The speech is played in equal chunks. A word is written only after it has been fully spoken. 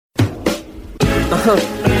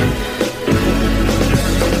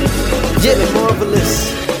Yeah,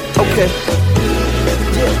 marvelous. Okay.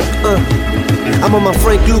 Yeah, I'm on my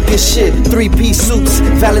Frank Lucas shit. 3-piece suits,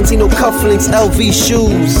 Valentino cufflinks, LV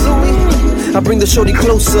shoes. I bring the shorty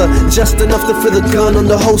closer, just enough to feel the gun on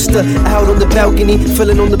the holster. Out on the balcony,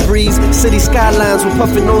 feeling on the breeze. City skylines, we're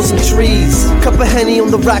puffing on some trees. Cup of Henny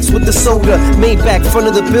on the rocks with the soda. Maybach, front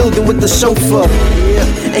of the building with the chauffeur.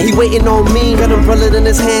 And he waiting on me, got umbrella in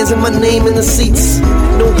his hands and my name in the seats.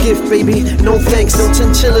 No gift, baby, no thanks, no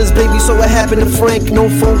chinchillas, baby. So what happened to Frank? No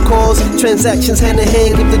phone calls, transactions hand in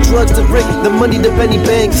hand. Give the drugs to Rick, the money to Benny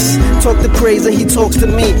Banks. Talk the praise and he talks to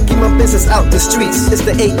me. Keep my business out the streets. It's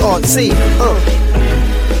the ART.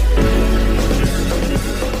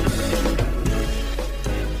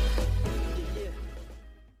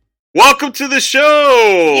 Welcome to the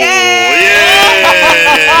show! Yay!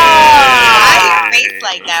 Why do you face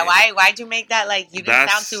like that? Why'd you make that like you didn't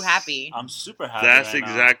sound too happy? I'm super happy. That's right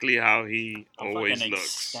exactly now. how he always fucking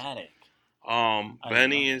looks. Ecstatic.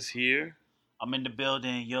 Benny is here. I'm in the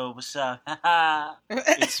building. Yo, what's up?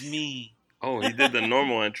 It's me. Oh, he did the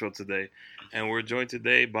normal intro today. And we're joined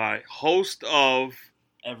today by host of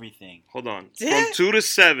Everything. Hold on. From 2 to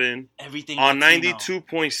 7 Everything on Latino.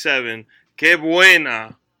 92.7. Que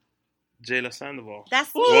buena. Jaylah Sandoval.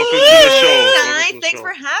 That's welcome to the show. Nice. Thanks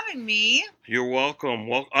for having me. You're welcome.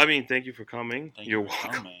 Thank you for coming. You're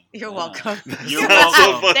welcome. You're welcome. You're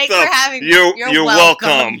welcome. So Thanks for having me. You're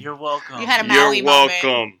welcome. You're welcome. You had a Maui You're moment.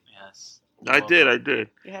 welcome. Yes. I did.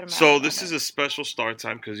 You had a Maui So this moment. is a special start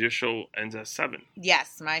time because your show ends at 7.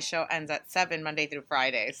 Yes, my show ends at 7 Monday through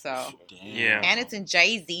Friday. So Damn. Yeah. and it's in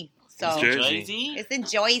Jersey. So It's Jersey? it's in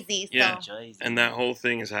Jersey. So Yeah. Jersey. And that whole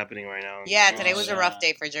thing is happening right now. yeah, today was yeah. a rough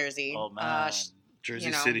day for Jersey. Oh, man. Jersey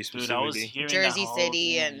you know. City Dude, I was specifically. hearing Jersey that whole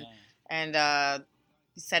City thing, and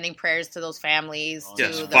sending prayers to those families. Oh, to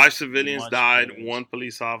Yes, the 5 civilians Much died, prayers. 1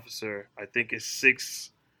 police officer. I think it's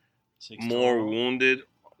 6 Six more total. wounded.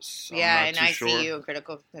 I'm yeah, not in too ICU, sure.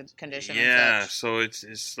 critical condition. Yeah, And such. so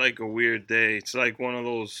it's like a weird day. It's like one of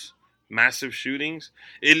those massive shootings.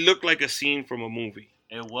 It looked like a scene from a movie.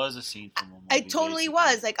 It was a scene from a movie. It totally basically.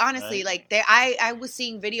 was. Like honestly, Right? like I was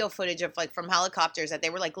seeing video footage of like from helicopters that they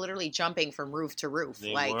were like literally jumping from roof to roof.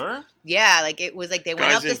 They like were? yeah, like it was like they went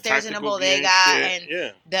Guys up the in stairs in a tactical gear bodega and and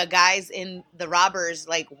shit. Yeah. the guys in the robbers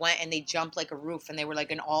like went and they jumped like a roof and they were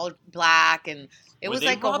like in all black and it Were was they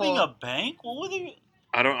like robbing a a whole. bank? What were they?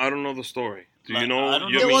 I don't know the story. Do you Like, know? I don't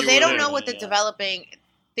you- know. I mean, Well, you they were don't there. know what the Yeah. developing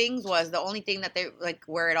things was. The only thing that they like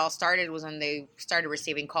where it all started was when they started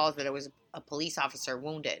receiving calls that it was a police officer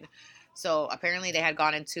wounded. So apparently they had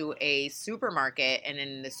gone into a supermarket, and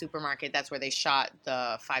in the supermarket, that's where they shot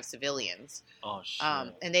the 5 civilians. Oh, shit.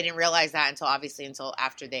 And they didn't realize that until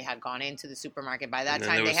after they had gone into the supermarket. By that And then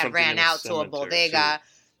time, there they was had something ran in a out to a cemetery, bodega.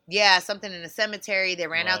 Yeah, something in a cemetery. They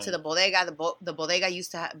ran out to Right. the bodega. The bodega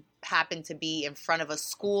used to happen to be in front of a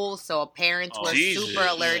school, so parents Oh, were Jesus. super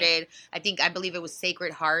alerted. I believe it was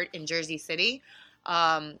Sacred Heart in Jersey City.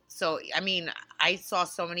 So I mean, I saw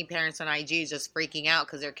so many parents on IG just freaking out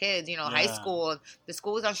because their kids, high Yeah. school, the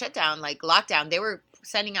school was on shutdown, like lockdown. They were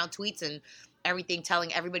sending out tweets and everything,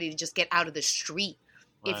 telling everybody to just get out of the street.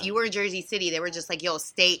 If Right. you were in Jersey City, they were just like, "Yo,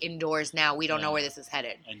 stay indoors now. We don't know Yeah. where this is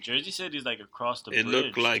headed." And Jersey City is like across the It bridge.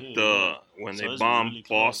 looked like too. when So they it's bombed really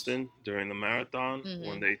close. Boston during the marathon, Mhm.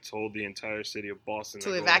 when they told the entire city of Boston To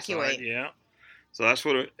go evacuate. outside. Yeah. So that's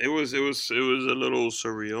what it was. It was a little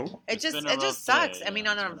surreal. It's been a It rough just sucks. day, I mean,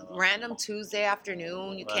 yeah, on it's a been a rough random day. Tuesday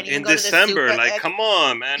afternoon, you Right. can't even In go December, to the like, come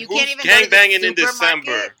on, man. you Who's can't even go to the gangbanging in supermarket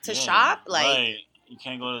December? to Yeah, shop. Like, right. You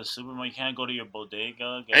can't go to the supermarket. You can't go to your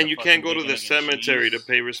bodega. Get And a you fucking can't go to bacon, the egg, and cemetery to cheese.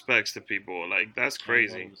 pay respects to people. Like, that's Can't go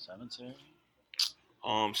crazy. to the cemetery?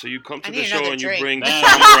 So you come I to need the show another and you drink. bring Damn.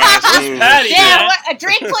 somber ass news. Patty? yeah, man. what, a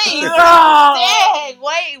drink, please. Oh! Dang,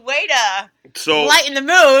 way to So lighten the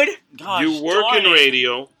mood. Gosh, you work darn in it.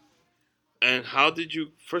 radio, and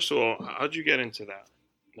first of all, how'd you get into that?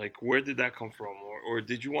 Like, where did that come from? Or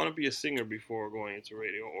did you want to be a singer before going into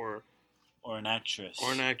radio, or Or an actress.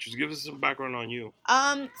 an actress? Give us some background on you. So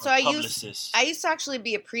Or I publicist. used to actually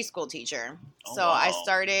be a preschool teacher. Oh, So I wow.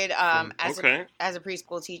 started Okay. as a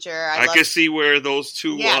preschool teacher. I love, can see where those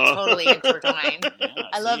two. yeah, totally intertwined. Yeah,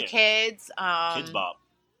 I see love it. kids. Kids Bop.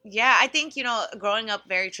 Yeah, I think, growing up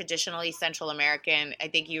very traditionally Central American, I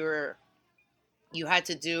think you had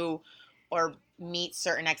to do or meet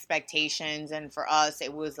certain expectations. And for us,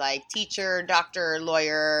 it was like teacher, doctor,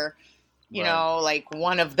 lawyer, you Right. know, like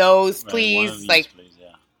one of those, Right, please. one of these, Like, please,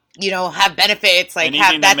 yeah. have benefits, like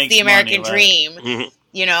Anything that that's makes the American money, right. dream,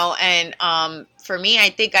 Mhm. And for me, I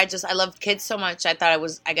think I loved kids so much.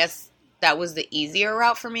 I guess that was the easier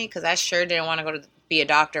route for me because I sure didn't want to go to be a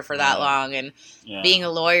doctor for that long, and being a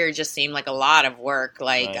lawyer just seemed like a lot of work.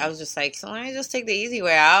 Like I was just like, so let me just take the easy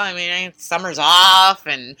way out. I mean, summer's off,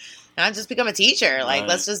 and I'll just become a teacher. Like,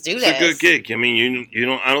 let's just do this. It's a good gig. I mean, you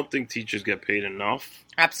don't. I don't think teachers get paid enough.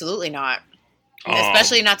 Absolutely not.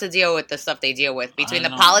 Especially not to deal with the stuff they deal with. Between the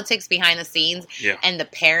politics behind the scenes and the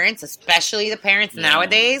parents, especially the parents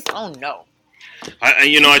nowadays. Oh, no.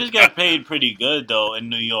 Teachers get paid pretty good, though, in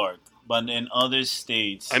New York. But in other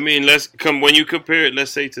states... I mean, when you compare it, let's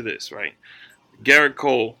say to this, right? Not Garrett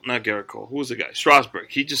Cole. Who was the guy? Strasburg.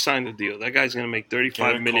 He just signed a deal. That guy's going to make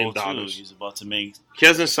 $35 million. He's about to make... He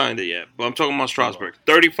hasn't signed it yet, but I'm talking about Strasburg.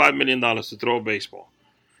 $35 million to throw a baseball.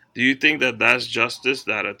 Do you think that that's justice,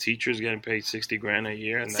 that a teacher's getting paid $60,000 a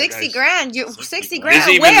year? And $60,000? $60,000? It's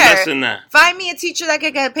even where? less than that. Find me a teacher that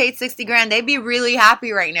could get paid $60,000. They'd be really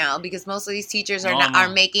happy right now because most of these teachers are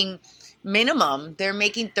making minimum. They're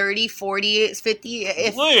making 30, 40, 50,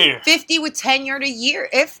 50 with tenure a year,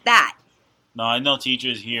 if that. No, I know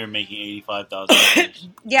teachers here making $85,000.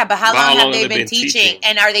 Yeah, but how long have they been teaching?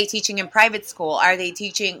 And are they teaching in private school? Are they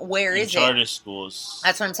teaching? Where is it? Charter schools.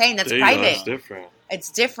 That's what I'm saying. That's private. That's different. It's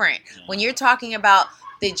different. Yeah. When you're talking about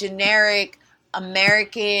the generic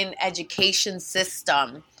American education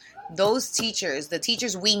system, those teachers, the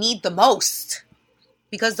teachers we need the most,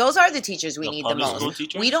 because those are the teachers we need the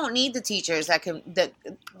most. We don't need the teachers that can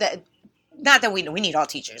not that we need all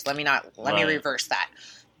teachers. Let me reverse that.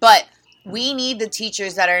 But we need the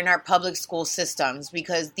teachers that are in our public school systems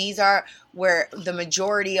because these are where the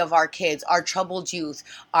majority of our kids, our troubled youth,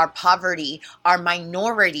 our poverty, our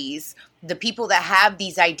minorities, the people that have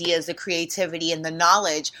these ideas, the creativity and the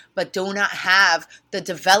knowledge, but do not have the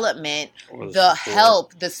development, the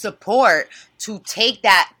help, the support to take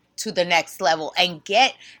that to the next level and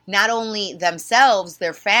get not only themselves,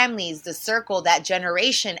 their families, the circle, that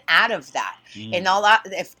generation out of that. And all that,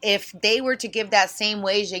 if they were to give that same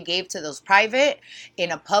wage they gave to those private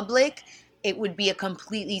in a public, it would be a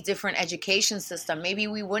completely different education system. Maybe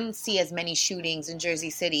we wouldn't see as many shootings in Jersey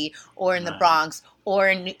City or in the Bronx or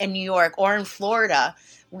in New York or in Florida.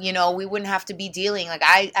 You know, we wouldn't have to be dealing. Like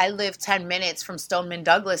I live 10 minutes from Stoneman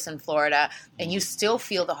Douglas in Florida, and you still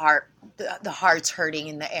feel the heart's hurting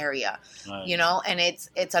in the area. Right. You know, and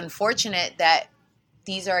it's unfortunate that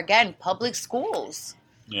these are, again, public schools.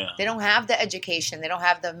 Yeah. They don't have the education. They don't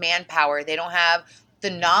have the manpower. They don't have the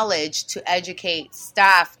knowledge to educate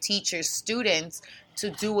staff, teachers, students to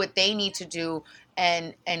do what they need to do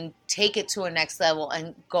and take it to a next level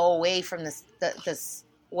and go away from this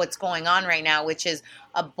what's going on right now, which is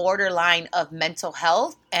a borderline of mental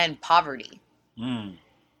health and poverty.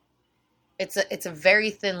 It's a very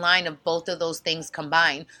thin line of both of those things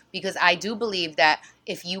combined, because I do believe that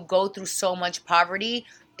if you go through so much poverty,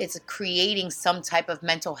 it's creating some type of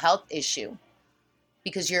mental health issue.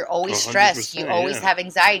 Because you're always stressed, you always have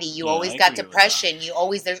anxiety, you always got depression,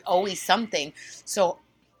 there's always something. So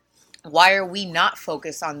why are we not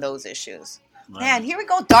focused on those issues? Right. Man, here we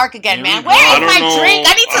go dark again, man. Where is my drink?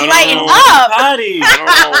 I need to lighten up.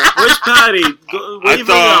 Where's Patty? I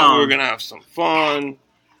thought we were going to have some fun,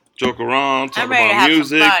 joke around, talk about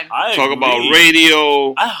music, talk about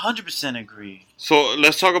radio. I 100% agree. So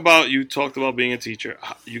let's talk about, you talked about being a teacher.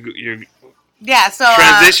 You're so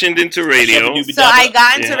transitioned into radio. So I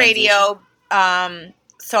got into radio.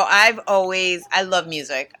 So I love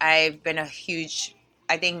music. I've been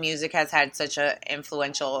I think music has had such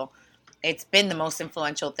it's been the most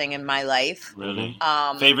influential thing in my life. Really?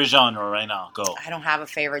 Favorite genre right now? Go. I don't have a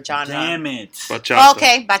favorite genre. Damn it. Bachata.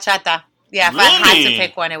 Okay, bachata. Yeah, if I had to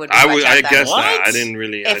pick one, it would be bachata. I guess that. I didn't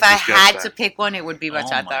really. If I had to pick one, it would be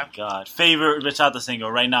bachata. Oh my God. Favorite bachata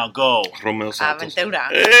singer right now? Go. Romeo Santos. Aventura.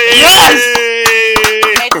 Hey! Yes!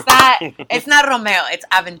 It's not Romeo, it's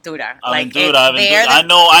Aventura. Aventura. They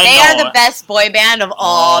are the best boy band of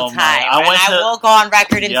all time. I will go on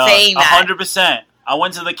record in saying that. 100%. I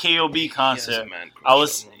went to the KOB concert.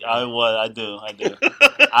 I do.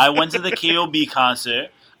 I went to the KOB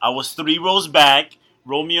concert. I was 3 rows back.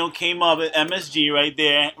 Romeo came up at MSG right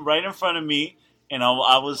there, right in front of me, and I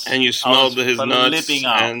was. And you smelled his nuts.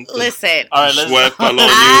 And listen, all right, sweat all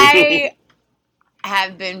over you. I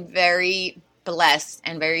have been very blessed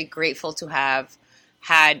and very grateful to have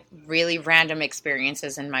had really random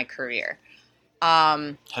experiences in my career.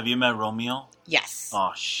 Have you met Romeo? Yes.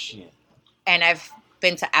 Oh shit. And I've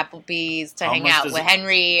been to Applebee's to How hang much out does with it-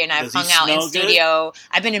 Henry, and I've does he hung out in smell good? studio.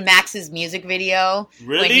 I've been in Max's music video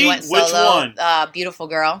Really? when he went Which solo. one? Beautiful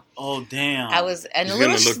Girl. Oh, damn. I was and He's a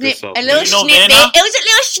little gonna look snip, this up. a little You know snippet. Vanna? It was a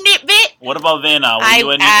little snippet. What about Vanna? Were you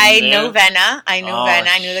anything I there? knew Venna. I knew Oh, Venna.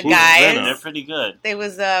 I knew the who's guys. Venna? They're pretty good. It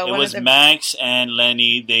was It one was of the Max and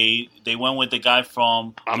Lenny. They went with the guy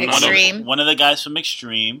from Extreme. One of the guys from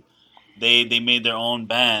Extreme. They made their own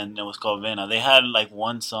band. It was called Vanna. They had like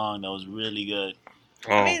one song that was really good.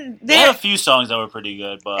 Oh. I mean, They had a few songs that were pretty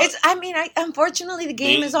good, but it's. I mean, unfortunately, the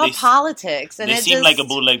game They- is all they- politics, and they it seem just like a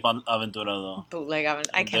bootleg Aventura though. bootleg. I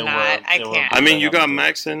They cannot. were- I they were- can't. I mean, you got Bootleg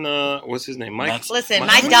Max and what's his name, Mike. Max- Listen,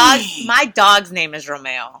 Mike? my dog's name is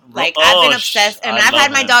Romeo. Like I've been obsessed, and I I've love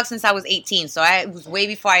had my him. dog since I was 18. So it was way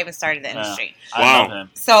before I even started the industry. I Wow. love him.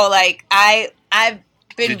 So like I've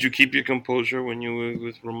been. Did you keep your composure when you were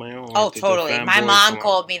with Romeo? Or Oh, did the totally. My fanboys mom come out?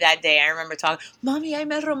 called me that day. I remember talking, Mommy, I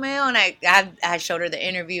met Romeo, and I showed her the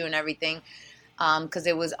interview and everything, because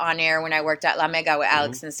it was on air when I worked at La Mega with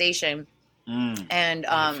Alex Sensation, Mm. and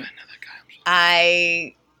Another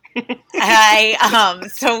I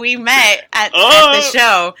so we met at the Oh.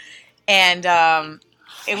 show, and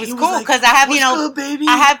it was He was cool like, because I have "What's good, baby?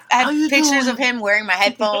 I How had you pictures doing?" of him wearing my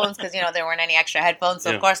headphones because there weren't any extra headphones. So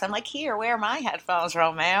Yeah. of course I'm like, here, wear my headphones,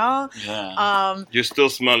 Romeo. Yeah. You're still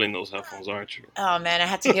smelling those headphones, aren't you? Oh man, I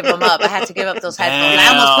had to give them up. I had to give up those headphones. I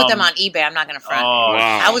Damn. almost put them on eBay. I'm not gonna front. Oh,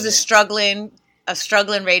 Wow. I was a struggling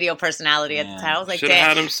radio personality at the Yeah. time. I was like, Should have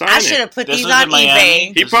had damn, him sign I it. should have put This these was on in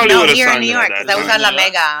Miami? eBay. He probably No, would have here in signed New it York at because that I was time. on La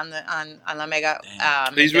Yeah. Mega on La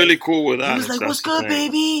Mega. He's really cool with He Alex. was like, that's "What's the good,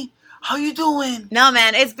 thing. baby? How you doing? No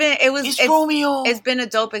man, it's Romeo." it's been a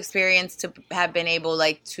dope experience to have been able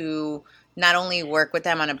to not only work with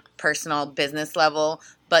them on a personal business level,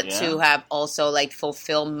 but to have also like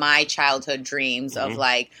fulfill my childhood dreams of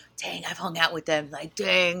like, dang, I've hung out with them. Like,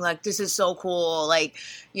 dang, like this is so cool. Like,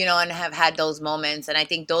 and have had those moments. And I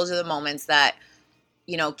think those are the moments that,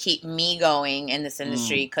 keep me going in this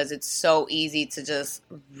industry because it's so easy to just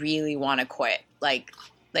really want to quit. Like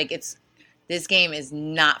this game is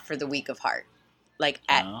not for the weak of heart, like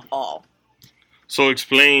at all. So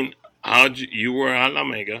explain how you were at La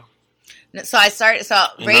Mega. So I started. So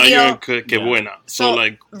And radio. now you're in Que Buena. So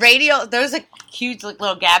like, radio. There's a huge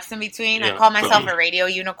little gaps in between. I Yeah. call myself a radio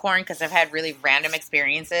unicorn because I've had really random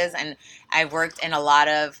experiences, and I've worked in a lot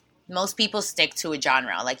of. Most people stick to a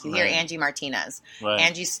genre. Like you hear Right. Angie Martinez. Right.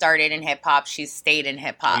 Angie started in hip hop. She's stayed in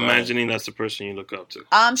hip hop. I'm imagining that's the person you look up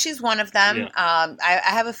to. She's one of them. Yeah. I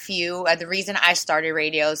have a few. The reason I started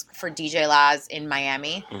radios for DJ Laz in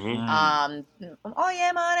Miami.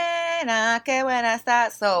 Oye morena, que buena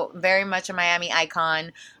estás. So very much a Miami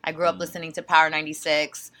icon. I grew up listening to Power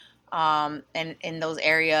 96, and in those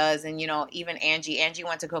areas, and even Angie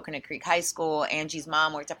went to Coconut Creek High School. Angie's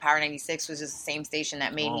mom worked at Power 96, which is the same station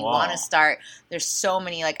that made me want to start. There's so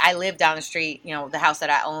many, like I live down the street. The house that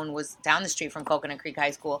I own was down the street from Coconut Creek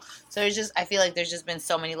High School. So I feel like there's just been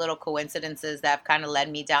so many little coincidences that have kind of led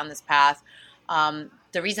me down this path.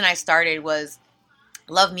 The reason I started was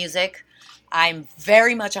love music. I'm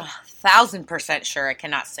very much 1,000% sure I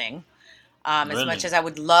cannot sing. As Really? much as I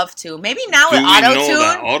would love to. Maybe now Do with we know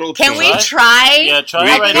that? auto-tune. Auto-tune, Can we right? try? Yeah, try We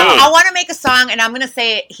it right could. now. I want to make a song, and I'm going to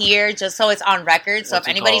say it here just so it's on record. So What's if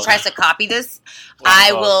it anybody called? tries to copy this, What's it I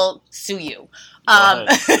called? will sue you. Go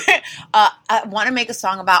I want to make a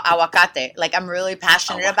song about aguacate. Like, I'm really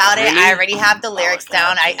passionate about it. Really? I already have the lyrics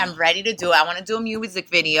down. Aguacate. I'm ready to do it. I want to do a music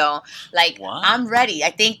video. Like, What? I'm ready. I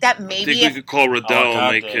think that I maybe think we could call Riddell and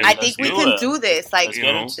Aguacate. make him. I Let's think we do can it. do this. Like, Let's You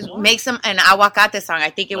get know. into it. make an aguacate song. I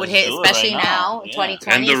think it would Let's hit, do it especially right now, now. Yeah.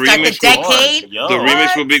 2020. And the Start the remix will- decade. Yo. The remix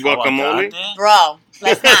What? would be Guacamole. Aguacate. Bro,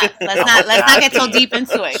 let's not get so deep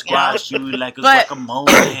into it. You know? Squash you like a But-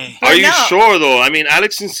 guacamole. Are you no. sure though? I mean,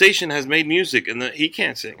 Alex Sensation has made music, and he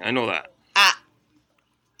can't sing. I know that.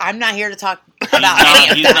 I'm not here to talk He's about not, any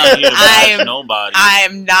of he's that. not here to I bash am- nobody. I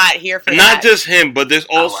am not here for Not that. just him, but there's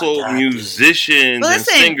also Aguacate. musicians But and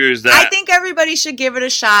listen, singers that I think everybody should give it a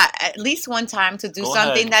shot at least one time to do Go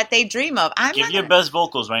something ahead. that they dream of. I'm Give not your gonna- best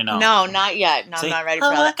vocals right now. No, not yet. No, Say, I'm not ready for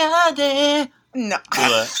that. Aguacate. No. Do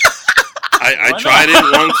it. I Why tried not?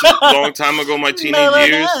 it once long time ago, my teenage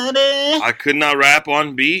years. I could not rap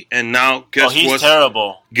on beat, and now Oh, he's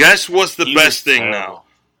terrible. guess what's the He best was thing terrible. now?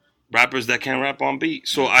 Rappers that can't rap on beat.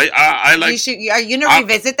 So I like. Are you gonna I'm-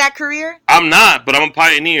 revisit that career? I'm not, but I'm a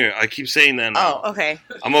pioneer. I keep saying that now. Oh, okay.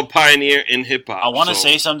 I'm a pioneer in hip hop. I want to so-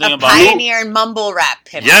 say something A about. pioneer in mumble rap.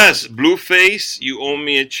 hip-hop. Yes, Blueface, you owe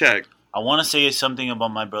me a check. I want to say something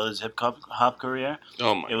about my brother's hip hop career.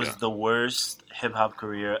 Oh my It was god. the worst hip hop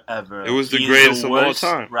career ever. It was the He's greatest the of all worst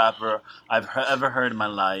time. rapper I've ever heard in my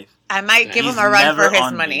life. I might give He's him a run never for his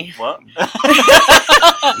on money. me. What?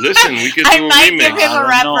 Listen, we could do I a might remix. give him a I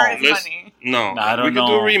run don't for know. his Let's- money. No, I don't we could know.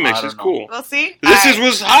 do a I remix. don't It's know. cool. We'll see. This is Alright.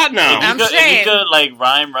 what's hot now. I'm If saying. you could like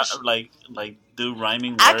rhyme, like do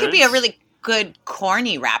rhyming words. I could be a really good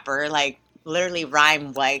corny rapper, like literally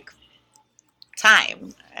rhyme like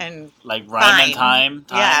time and like rhyme and fine. time.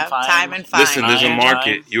 yeah, fine. time and fine. Listen, there's a Fine.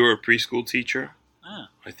 market. You're a preschool teacher. Yeah.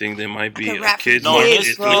 I think there might be could a rap for kids No, days, market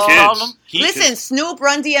his for bro. kids. problem. Listen, Snoop,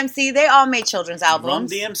 Run DMC, they all made children's Run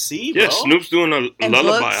albums. DMC, bro. Yeah, Snoop's doing a And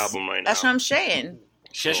lullaby books. album right now. That's what I'm saying.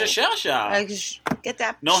 Sha. Like, get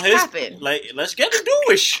that No, his poppin'. like let's get to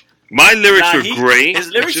do-ish. My lyrics Nah, are great. His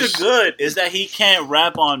lyrics It's just- are good. Is that he can't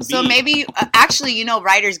rap on beat. So maybe, actually,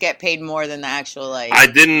 writers get paid more than the actual, like... I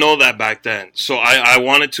didn't know that back then. So I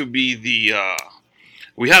wanted to be the.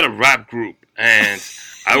 We had a rap group, and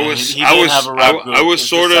I Yeah, was he I did was have a rap group. I was It's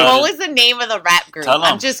sort decided- of. What was the name of the rap group? Tell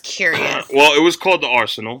 'em. I'm just curious. Well, it was called the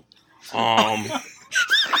Arsenal.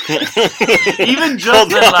 Even Hold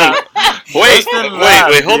Justin on. laughed. Wait, Justin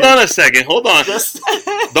laughed, wait, hold dude. on a second. Hold on. Just-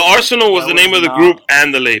 The Arsenal was That the was name of the not- group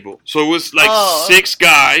and the label. So it was like Oh. 6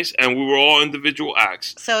 guys, and we were all individual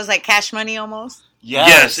acts. So it's like Cash Money almost?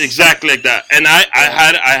 Yes, exactly like that. And I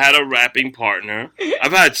had a rapping partner.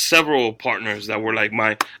 I've had several partners that were like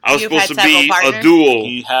I was You've supposed had to be several a partners? dual.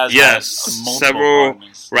 He has Yes, had multiple several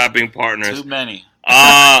partners. rapping partners. Too many.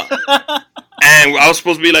 And I was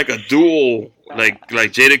supposed to be like a dual, like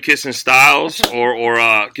Jada Kiss and Styles,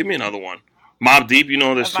 or give me another one. Mobb Deep, there's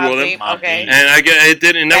 2 of them. Mobb Deep, okay. And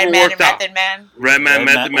it never Red Man worked and out. Method Man? Redman,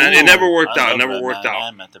 Method Man. It never worked out. It never Red worked Man out.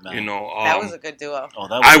 and Method Man. That was a good duo. Oh,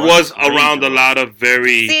 that I was great, around a dude. lot of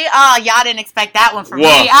very. See, y'all didn't expect that one from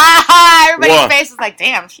What? me. Everybody's What? face was like,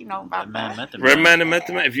 damn, she know about Red Man, that. Method Redman and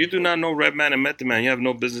Method Man. If you do not know Redman and Method Man, you have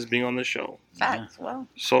no business being on the show. Facts. Well,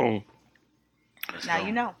 So now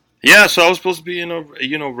you know. yeah, so I was supposed to be in a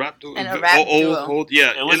rap duo. In a rap duo.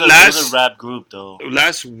 Yeah, It was a rap group though.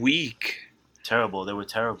 last week. Terrible. They were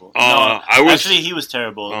terrible. Actually, he was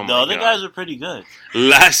terrible. Oh The my other God. guys were pretty good.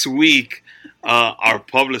 Last week, our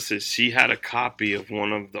publicist, she had a copy of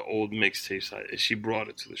one of the old mixtapes. She brought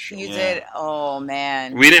it to the show. You Yeah. did. Oh,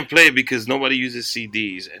 man. We didn't play it because nobody uses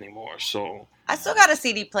CDs anymore. So, I still got a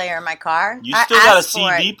CD player in my car. You I still got a asked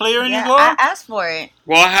for CD it. player in Yeah, your car? I asked for it.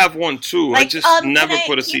 well, I have one too. I just never can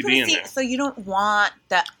put a can you CD in there. So you don't want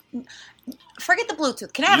the... Forget the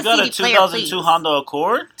Bluetooth. Can I have You got a a CD player, 2002 please? Honda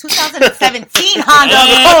Accord? 2017 Honda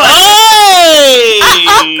Hey! Accord. I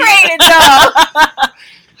upgraded, though.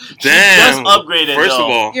 Damn. just upgraded, First though.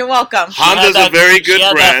 of all, You're welcome. Honda's a very good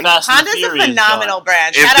brand. Honda's a phenomenal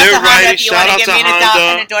brand. If Shout out they're to Honda riding- if you shout want to out give to me Honda.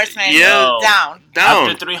 an endorsement. Yeah. Down. Down.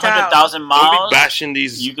 After 300,000 Don't miles, be bashing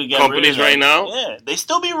these you could get companies rid of right them. now. Yeah, they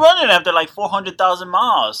still be running after like 400,000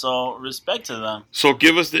 miles. So respect to them. So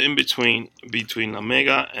give us the in between La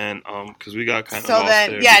Mega and because we got kind of So lost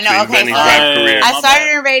then, there. yeah, no, between okay, Benny's so- rap career. My I started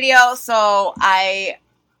bad. in radio, so I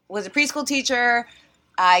was a preschool teacher.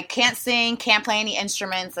 I can't sing, can't play any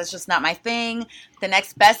instruments. That's just not my thing. The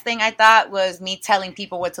next best thing I thought was me telling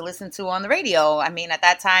people what to listen to on the radio. I mean, at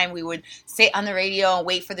that time, we would sit on the radio and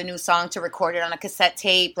wait for the new song to record it on a cassette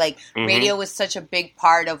tape. Like, radio was such a big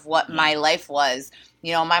part of what my life was.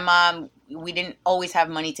 My mom, we didn't always have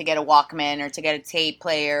money to get a Walkman or to get a tape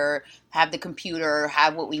player, have the computer,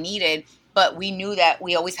 have what we needed. But we knew that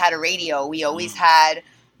we always had a radio. We always had...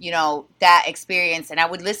 that experience. And I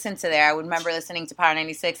would listen to there. I would remember listening to Power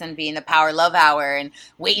 96 and being the Power Love Hour and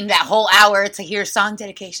waiting that whole hour to hear song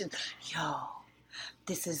dedications. Yo,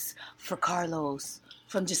 this is for Carlos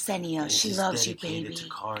from Jasenia. This She is loves you, dedicated baby. to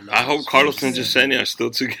Carlos. I hope Carlos and Jasenia are still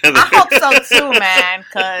together. I hope so too, man,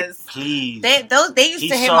 because Please. they used He's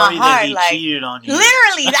to hit sorry my heart. that he Like, cheated on you.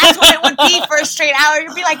 literally, that's what it would be for a straight hour.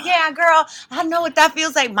 You'd be like, yeah, girl, I know what that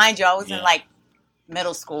feels like. Mind you, I was in Yeah. like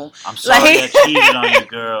middle school. I'm sorry Like- I cheated on you,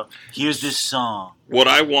 girl. Here's this song. What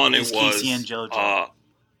I wanted It's was, Casey and JoJo.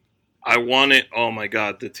 I wanted. Oh my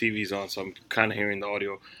God, the TV's on, so I'm kind of hearing the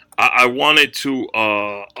audio. I wanted to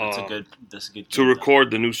That's a good to cue,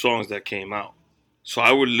 record the new songs that came out. So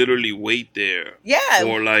I would literally wait there Yeah.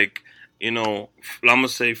 for I'm gonna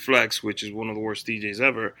say Flex, which is one of the worst DJs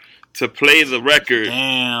ever, to play the record.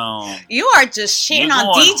 Damn. You are just shitting You're on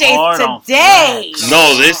going hard DJs on today. Flex.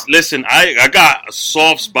 No, listen, I got a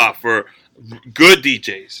soft spot for good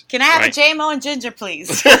DJs. Can I have right? a J-Mo and Ginger,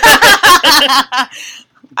 please?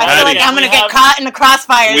 I feel like I'm going to get caught in the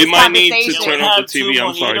crossfire of We this might need to conversation. turn We off the have two TV.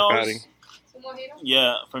 I'm sorry, mojitos. Patty.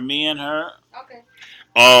 Yeah, for me and her. Okay.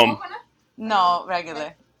 Um, No,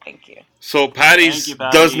 regular. Thank you. So Patty Patty.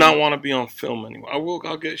 does not want to be on film anymore.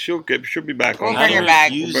 She'll be back We'll on. bring her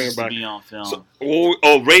back. Used We'll bring her back. to be on film.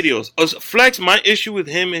 So, radios. Flex. My issue with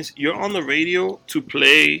him is you're on the radio to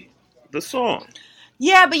play the song.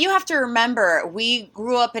 Yeah, but you have to remember, we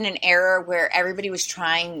grew up in an era where everybody was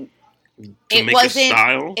trying. To make a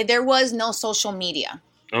style. There was no social media.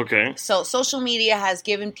 Okay. So social media has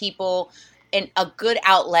given people a good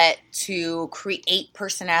outlet to create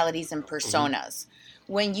personalities and personas.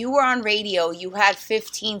 When you were on radio, you had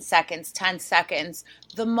 15 seconds, 10 seconds,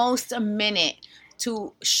 the most a minute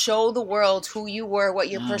to show the world who you were, what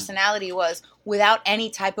your personality was, without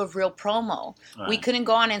any type of real promo. Right. We couldn't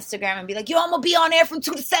go on Instagram and be like, yo, I'm going to be on air from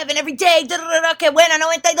 2 to 7 every day. Que buena,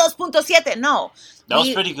 92.7. No. That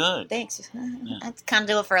was pretty good. Thanks. Yeah. I can't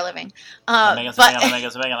do it for a living. But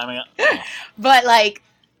like,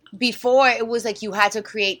 before, it was like you had to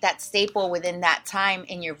create that staple within that time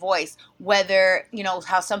in your voice. Whether,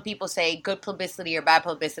 how some people say good publicity or bad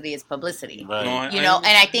publicity is publicity. Right. And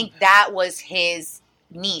I think that was his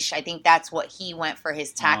niche. I think that's what he went for,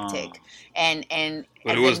 his tactic.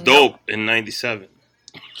 But it was dope in 97.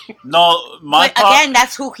 No, again,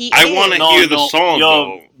 that's who he is. I want to hear the song,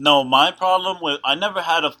 though. No, my problem I never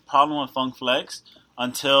had a problem with Funk Flex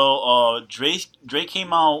until Drake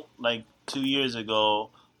came out like 2 years ago.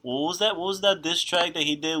 What was that diss track that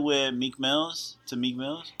he did with Meek Mills?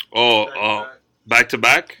 Oh, Back to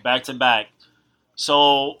Back? Back to Back.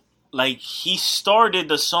 So, like, he started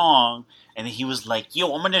the song, and he was like,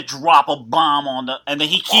 yo, I'm gonna drop a bomb on the... And then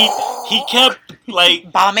he kept,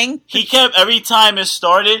 like... Bombing? He kept, every time it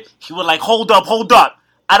started, he would like, hold up.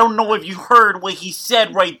 I don't know if you heard what he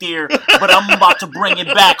said right there, but I'm about to bring it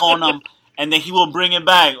back on him. And then he will bring it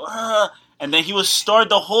back. And then he would start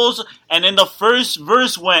the whole... And then the first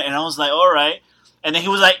verse went, and I was like, all right. And then he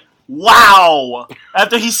was like, wow.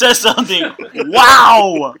 After he said something,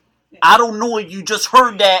 wow. I don't know if you just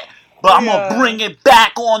heard that, but I'm going to bring it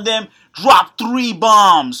back on them. Drop 3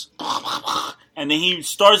 bombs. And then he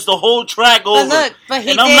starts the whole track over.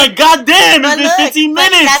 I'm like, God damn, it's been 15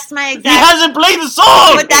 minutes. That's my exact... He hasn't played the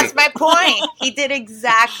song. But that's my point. He did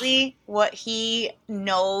exactly what he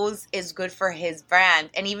knows is good for his brand.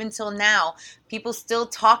 And even till now, people still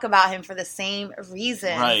talk about him for the same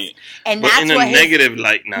reason. Right. And but that's in a negative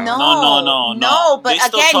light now. No. But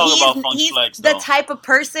again, he's the type of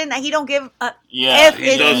person that he don't give a if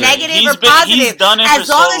it's negative or positive. As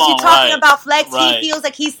long as you're talking about Flex, he feels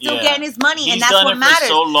like he's still getting his money, and that's what matters.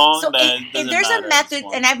 So long if there's a method,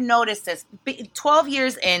 and I've noticed this, 12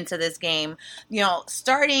 years into this game,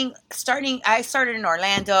 starting, I started in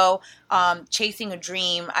Orlando. Chasing a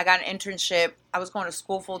dream. I got an internship. I was going to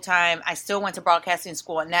school full time. I still went to broadcasting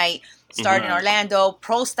school at night. Started in Orlando.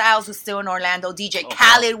 Pro Styles was still in Orlando. DJ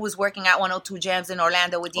Khaled was working at 102 Jams in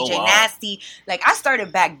Orlando with DJ Nasty. Like, I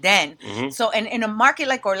started back then. So, in a market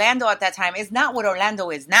like Orlando at that time, it's not what Orlando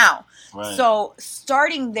is now. Right. So,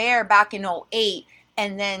 starting there back in 2008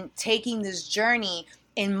 and then taking this journey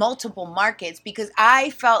in multiple markets, because I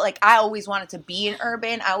felt like I always wanted to be in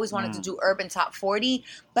urban. I always wanted to do urban top 40,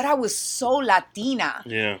 but I was so Latina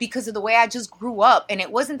because of the way I just grew up. And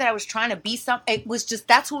it wasn't that I was trying to be something. It was just,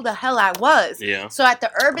 that's who the hell I was. Yeah. So at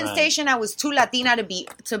the urban station, I was too Latina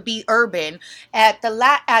to be urban. At the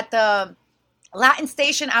Latin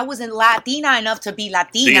station, I wasn't Latina enough to be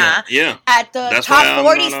Latina. Yeah. At the top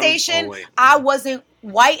 40 station, I wasn't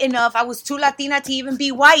white enough. I was too Latina to even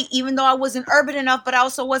be white, even though I wasn't urban enough, but I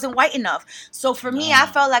also wasn't white enough. So for me, I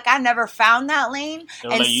felt like I never found that lane.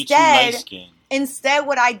 Instead,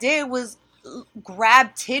 what I did was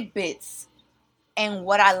grab tidbits and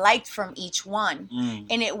what I liked from each one.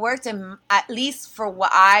 And it worked, at least for what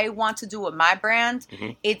I want to do with my brand.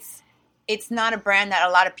 It's not a brand that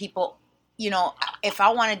a lot of people... if I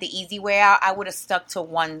wanted the easy way out, I would have stuck to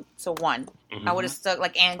one. I would have stuck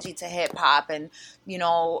like Angie to hip hop, and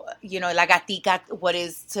La Gatica, what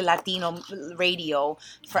is to Latino radio.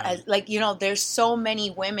 There's so many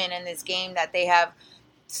women in this game that they have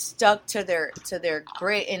stuck to their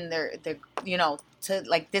grit and their to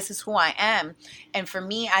like, this is who I am. And for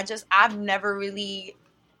me, I've never really,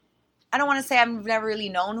 I don't want to say I've never really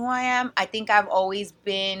known who I am. I think I've always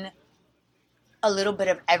been a little bit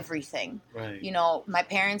of everything. Right. My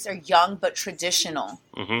parents are young but traditional.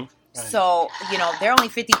 Right. So, they're only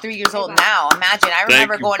 53 years old now. Imagine, I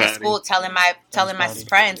remember going to school telling my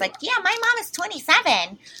friends, like, yeah, my mom is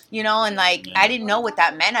 27, and like, I didn't know what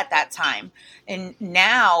that meant at that time. And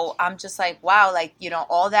now I'm just like, wow, like,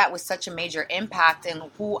 all that was such a major impact in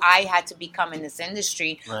who I had to become in this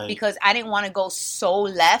industry, because I didn't want to go so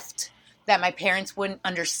left that my parents wouldn't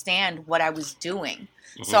understand what I was doing.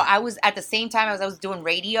 So I was, at the same time, I was doing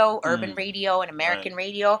radio, urban radio and American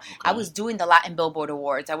radio. Okay. I was doing the Latin Billboard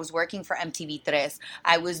Awards. I was working for MTV3.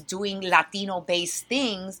 I was doing Latino-based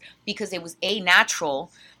things because it was A,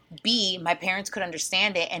 natural, B, my parents could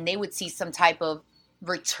understand it, and they would see some type of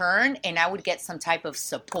return, and I would get some type of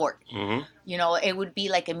support. You know, it would be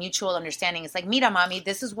like a mutual understanding. It's like, mira, mami,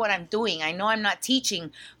 this is what I'm doing. I know I'm not teaching,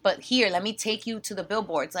 but here, let me take you to the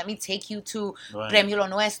billboards. Let me take you to Premio Lo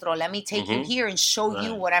Nuestro. Let me take you here and show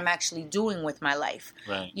you what I'm actually doing with my life.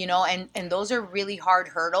 You know, and those are really hard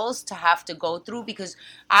hurdles to have to go through, because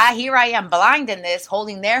here I am blind in this,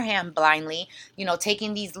 holding their hand blindly, you know,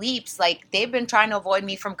 taking these leaps. Like, they've been trying to avoid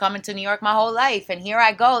me from coming to New York my whole life. And here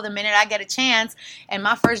I go the minute I get a chance. And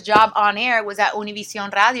my first job on air was at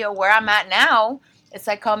Univision Radio, where I'm at now. It's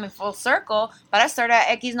like coming full circle. But I started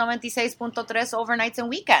at X96.3 overnights and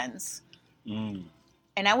weekends. And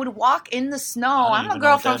I would walk in the snow. I'm a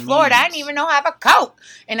girl from Florida. I didn't even know I have a coat.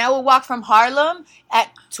 And I would walk from Harlem at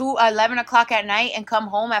 11 o'clock at night and come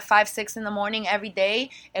home at 5, 6 in the morning every day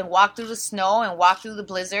and walk through the snow and walk through the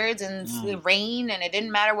blizzards and the rain. And it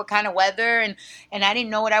didn't matter what kind of weather. And I didn't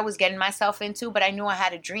know what I was getting myself into, but I knew I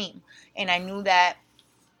had a dream. And I knew that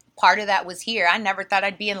part of that was here. I never thought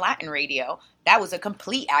I'd be in Latin radio. That was a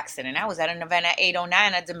complete accident. I was at an event at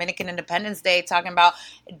 809 at Dominican Independence Day talking about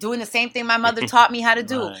doing the same thing my mother taught me how to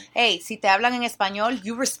do. Hey, si te hablan en español,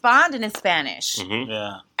 you respond in Spanish.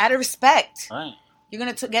 Out of respect. You're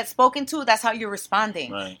going to get spoken to. That's how you're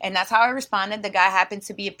responding. And that's how I responded. The guy happened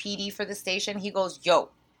to be a PD for the station. He goes, yo,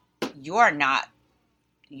 you are not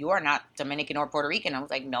Dominican or Puerto Rican. I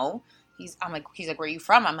was like, no. He's like, where are you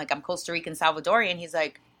from? I'm like, I'm Costa Rican, Salvadorian. He's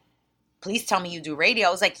like, please tell me you do radio.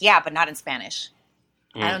 I was like, yeah, but not in Spanish.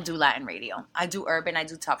 I don't do Latin radio. I do urban. I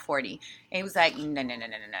do top 40. And he was like, no.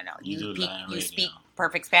 You speak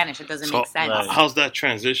perfect Spanish. It doesn't make sense. How's that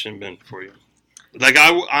transition been for you? Like,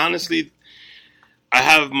 I honestly, I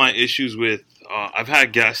have my issues with, I've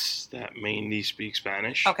had guests that mainly speak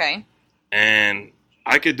Spanish. Okay. And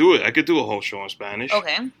I could do it. I could do a whole show in Spanish.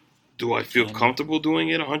 Okay. Do I feel comfortable doing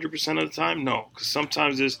it 100% of the time? No. Because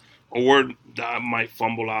sometimes there's a word that I might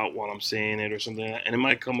fumble out while I'm saying it or something like that, and it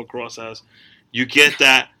might come across as, you get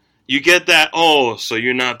that, oh, so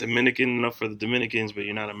you're not Dominican enough for the Dominicans, but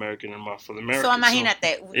you're not American enough for the Americans. So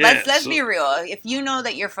imagínate, let's be real. If you know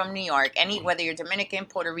that you're from New York, whether you're Dominican,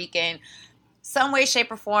 Puerto Rican, some way, shape,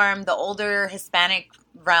 or form, the older Hispanic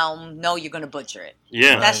realm, you're going to butcher it.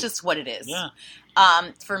 Yeah. That's just what it is.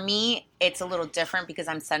 Yeah. For me, it's a little different because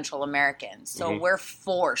I'm Central American. So we're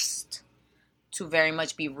forced to very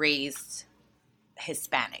much be raised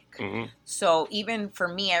Hispanic. So even for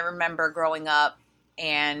me, I remember growing up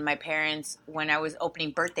and my parents, when I was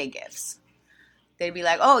opening birthday gifts, they'd be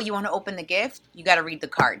like, oh, you want to open the gift? You got to read the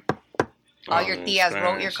card. All your tias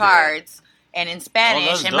wrote your cards. And in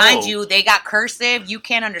Spanish, and mind you, they got cursive. You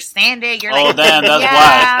can't understand it. You're like, damn, that's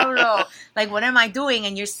why. Like, what am I doing?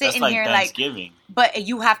 And you're sitting here like, but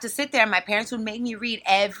you have to sit there. My parents would make me read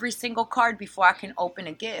every single card before I can open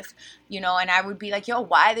a gift, you know. And I would be like, yo,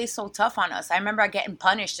 why are they so tough on us? I remember getting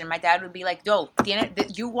punished, and my dad would be like, yo, you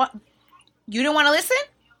didn't want to listen?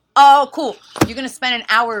 Oh, cool. You're gonna spend an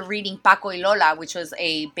hour reading Paco y Lola, which was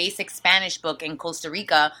a basic Spanish book in Costa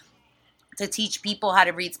Rica, to teach people how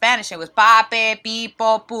to read Spanish. It was pape,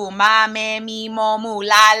 pipo, pu, mame, mimo, mu,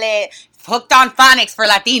 lale, hooked on phonics for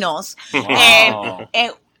Latinos. Wow.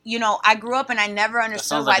 And, you know, I grew up and I never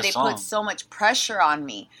understood why they put so much pressure on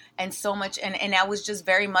me. And so much, and that was just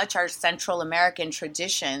very much our Central American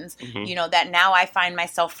traditions, you know, that now I find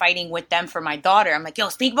myself fighting with them for my daughter. I'm like, yo,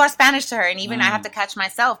 speak more Spanish to her. And even I have to catch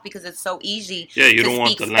myself because it's so easy you don't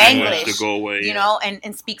want the language to go away. You know,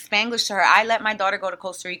 and speak Spanglish to her. I let my daughter go to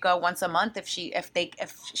Costa Rica once a month if she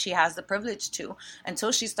has the privilege to,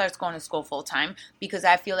 until she starts going to school full time, because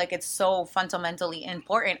I feel like it's so fundamentally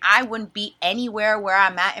important. I wouldn't be anywhere where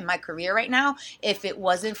I'm at in my career right now if it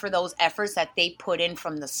wasn't for those efforts that they put in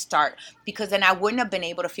from the start, because then I wouldn't have been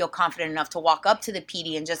able to feel confident enough to walk up to the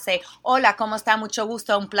PD and just say, hola, ¿cómo está? Mucho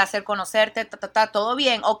gusto, un placer conocerte, todo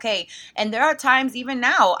bien, okay. And there are times, even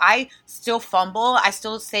now, I still fumble, I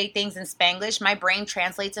still say things in Spanglish, my brain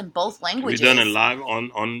translates in both languages. Have you done it live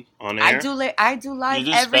on air? I do live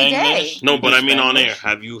every day. No, but I mean on air.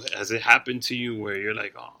 Has it happened to you where you're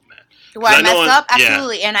like, oh man, where I mess up?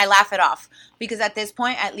 Absolutely, and I laugh it off. Because at this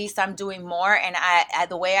point, at least I'm doing more. And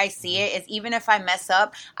the way I see it is, even if I mess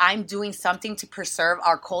up, I'm doing something to preserve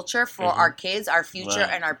our culture for our kids, our future,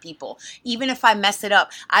 and our people. Even if I mess it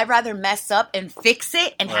up, I'd rather mess up and fix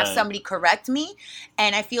it and have somebody correct me.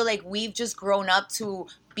 And I feel like we've just grown up to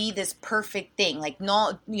be this perfect thing. Like,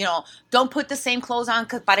 no, don't put the same clothes on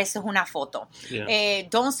because pareces una foto. Yeah.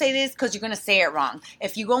 Don't say this because you're going to say it wrong.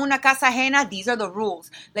 If you go a una casa ajena, these are the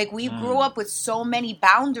rules. Like, we grew up with so many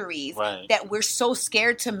boundaries that we're so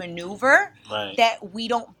scared to maneuver that we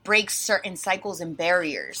don't break certain cycles and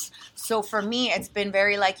barriers. So for me, it's been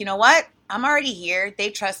very like, you know what? I'm already here. They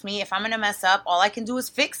trust me. If I'm going to mess up, all I can do is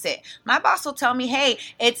fix it. My boss will tell me, hey,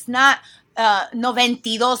 it's not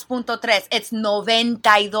 92.3. It's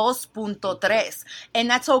 92.3. And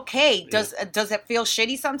that's okay. Does it feel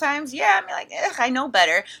shitty sometimes? Yeah. I mean, like, I know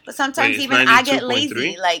better. But sometimes even I get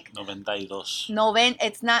lazy. Like, 92.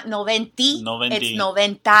 It's not 90. 90. It's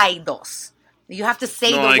 92. You have to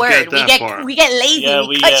say the word. We get lazy. Yeah,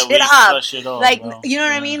 we cut shit off. Like, bro. You know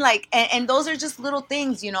what I mean? Like, and those are just little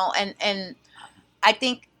things, and I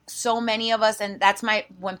think so many of us, and that's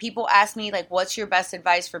when people ask me, like, what's your best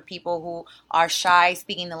advice for people who are shy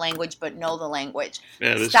speaking the language but know the language?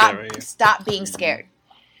 Stop being scared.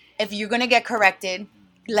 If you're going to get corrected,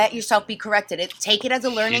 let yourself be corrected. Take it as a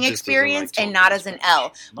learning experience and not as an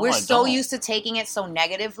L. We're so used to taking it so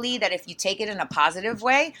negatively that if you take it in a positive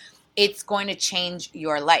way, it's going to change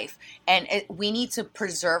your life. And we need to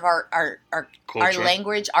preserve our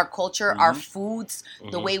language, our culture, our foods,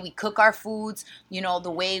 the way we cook our foods, the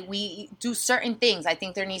way we do certain things. I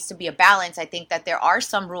think there needs to be a balance. I think that there are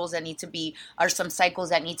some rules that need to be, or some cycles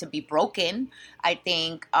that need to be broken. I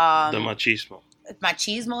think the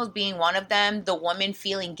machismo is being one of them. The woman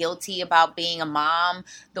feeling guilty about being a mom,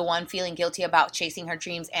 the one feeling guilty about chasing her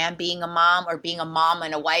dreams and being a mom, or being a mom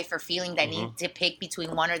and a wife, or feeling that need to pick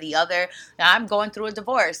between one or the other. Now, I'm going through a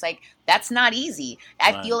divorce. Like, that's not easy.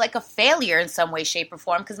 I feel like a failure in some way, shape, or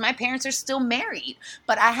form because my parents are still married.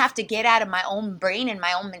 But I have to get out of my own brain and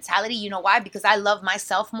my own mentality. You know why? Because I love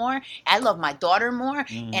myself more. I love my daughter more.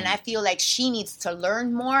 And I feel like she needs to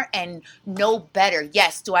learn more and know better.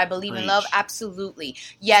 Yes. Do I believe in love? Absolutely.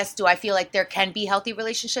 Yes. Do I feel like there can be healthy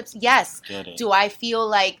relationships? Yes. Do I feel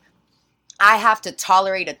like I have to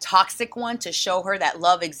tolerate a toxic one to show her that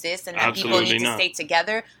love exists and that people need to stay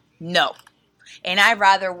together? No. And I'd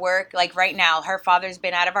rather work, like right now, her father's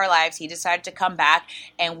been out of our lives. He decided to come back,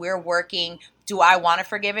 and we're working. Do I want to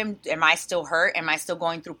forgive him? Am I still hurt? Am I still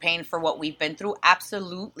going through pain for what we've been through?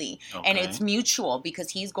 Absolutely. Okay. And it's mutual because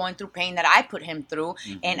he's going through pain that I put him through,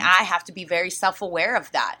 and I have to be very self-aware of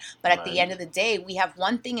that. But at the end of the day, we have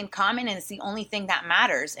one thing in common, and it's the only thing that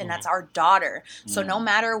matters, and that's our daughter. So no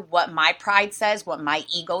matter what my pride says, what my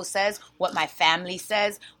ego says, what my family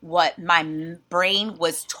says, what my brain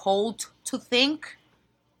was told to think,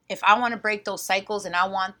 if I want to break those cycles and I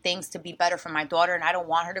want things to be better for my daughter and I don't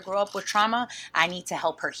want her to grow up with trauma, I need to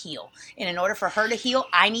help her heal. And in order for her to heal,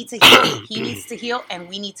 I need to heal. He needs to heal, and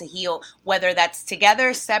we need to heal, whether that's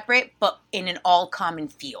together, separate, but in an all common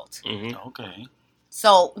field. Okay.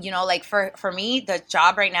 So, like for me, the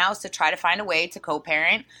job right now is to try to find a way to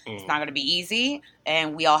co-parent. It's not going to be easy.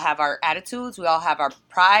 And we all have our attitudes. We all have our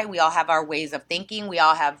pride. We all have our ways of thinking. We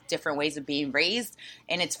all have different ways of being raised.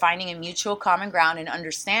 And it's finding a mutual common ground and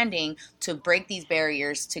understanding to break these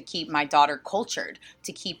barriers to keep my daughter cultured,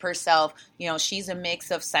 to keep herself, she's a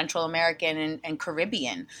mix of Central American and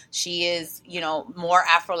Caribbean. She is, more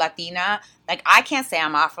Afro-Latina. Like, I can't say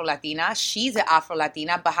I'm Afro-Latina. She's an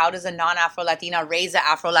Afro-Latina. But how does a non-Afro-Latina raise an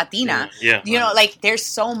Afro-Latina? Yeah. Like, there's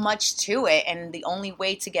so much to it. And the only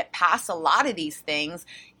way to get past a lot of these things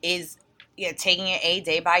is taking it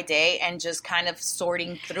day by day and just kind of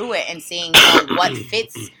sorting through it and seeing what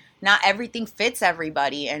fits. Not everything fits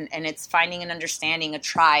everybody, and it's finding an understanding, a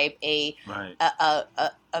tribe, a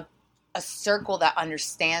circle that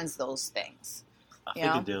understands those things. I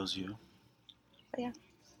think it deals you. But yeah,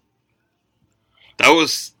 that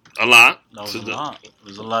was a lot. It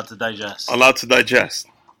was a lot to digest. A lot to digest.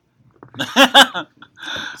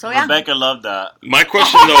 So yeah, Rebecca loved that. My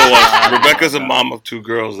question though was, Rebecca's a mom of two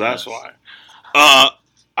girls. That's why.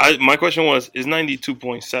 My question was, is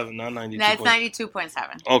 92.7 not 92? That's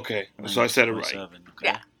 92.7. Okay, so I said it right. Okay.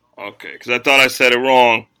 Yeah. Okay, because I thought I said it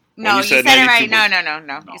wrong. No, you said it right.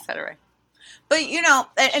 No, you said it right. But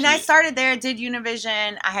and I started there, did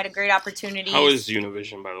Univision. I had a great opportunity. How is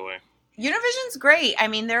Univision, by the way? Univision's great. I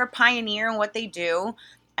mean, they're a pioneer in what they do.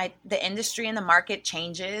 The industry and the market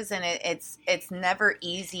changes, and it's never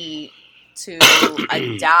easy to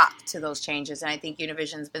adapt to those changes. And I think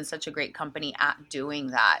Univision's been such a great company at doing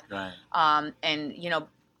that. Right. And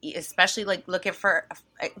especially like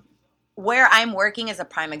where I'm working is a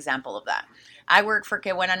prime example of that. I work for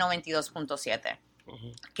Que Buena 92.7.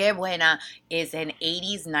 Que Buena is an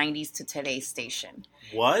 80s, 90s to today's station.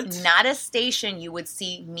 What? Not a station you would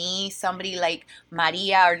see me, somebody like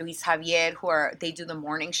Maria or Luis Javier, they do the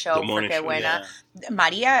morning show for Que Buena. Yeah.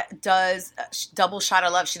 Maria does Double Shot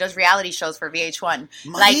of Love. She does reality shows for VH1.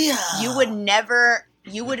 Maria. Like,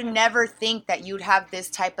 you would never think that you'd have this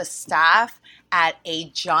type of staff at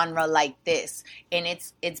a genre like this. And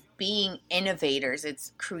it's being innovators.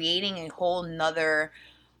 It's creating a whole nother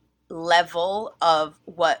level of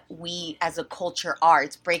what we as a culture are.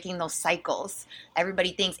 It's breaking those cycles.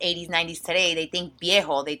 Everybody thinks 80s, 90s today. They think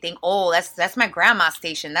viejo. They think, oh, that's my grandma's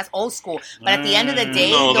station. That's old school. But at the end of the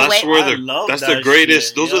day, that's the greatest.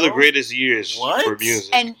 Shit, those are the greatest years for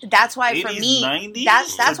music. And that's why 80s, for me,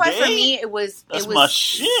 90s, that's why for me it was my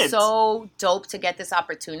shit. So dope to get this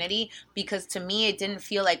opportunity, because to me it didn't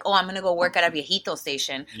feel like, oh, I'm gonna go work at a viejito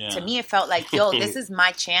station. Yeah. To me it felt like, yo, this is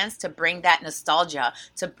my chance to bring that nostalgia,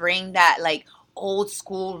 to bring that like old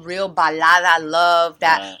school, real balada love,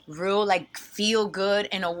 that real like feel good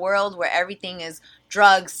in a world where everything is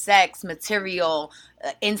drugs, sex, material,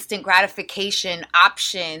 instant gratification,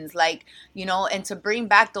 options, like, you know, and to bring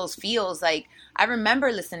back those feels. Like, I remember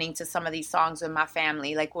listening to some of these songs with my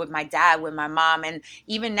family, like with my dad, with my mom, and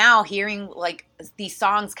even now hearing like these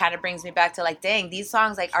songs kind of brings me back to like, dang, these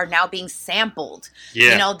songs like are now being sampled.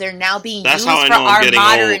 You know, they're now being used for our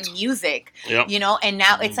modern music. You know, and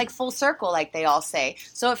now it's like full circle, like they all say.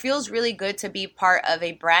 So it feels really good to be part of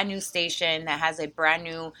a brand new station that has a brand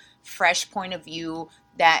new, fresh point of view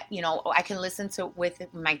that, you know, I can listen to with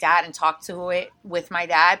my dad and talk to it with my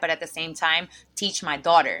dad, but at the same time teach my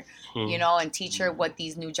daughter, you know, and teach her what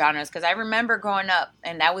these new genres. Because I remember growing up,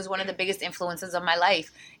 and that was one of the biggest influences of my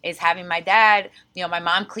life, is having my dad, you know, my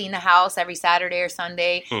mom clean the house every Saturday or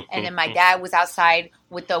Sunday, and then my dad was outside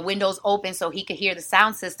with the windows open so he could hear the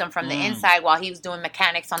sound system from the inside while he was doing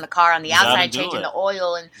mechanics on the car on the outside, changing the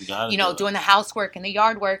oil and, you know, doing the housework and the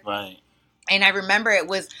yard work. Right. And I remember it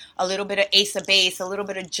was a little bit of Ace of Base, a little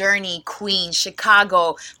bit of Journey, Queen,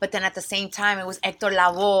 Chicago. But then at the same time, it was Hector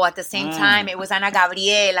Lavoe. At the same time, it was Ana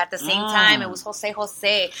Gabriel. At the same time, it was Jose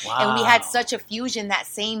Jose. Wow. And we had such a fusion that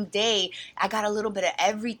same day. I got a little bit of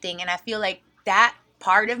everything. And I feel like that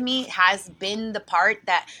part of me has been the part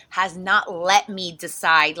that has not let me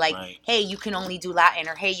decide, like, hey, you can only do Latin,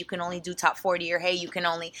 or hey, you can only do top 40, or hey, you can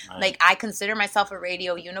only, like, I consider myself a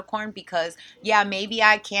radio unicorn because, yeah, maybe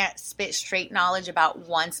I can't spit straight knowledge about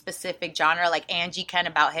one specific genre like Angie can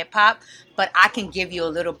about hip-hop, but I can give you a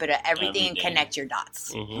little bit of everything and connect your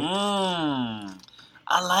dots. I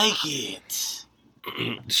like it.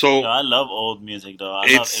 So I love old music though. I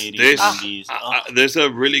love 80s, 90s. There's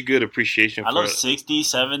a really good appreciation. I love 60s,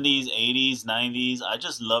 70s, 80s, 90s. I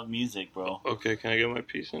just love music, bro. Okay, can I get my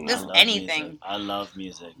piece in? Just anything. Music. I love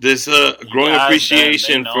music. There's a growing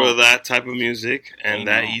appreciation for that type of music and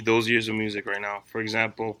those years of music right now. For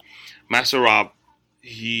example, Master Rob,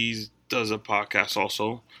 he does a podcast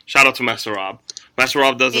also. Shout out to Master Rob. Master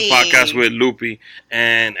Rob does a podcast with Loopy,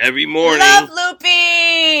 and every morning, love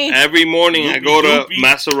Loopy. Every morning I go to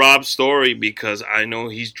Master Rob's story because I know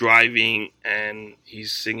he's driving and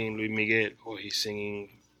he's singing Luis Miguel, or he's singing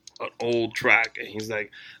an old track, and he's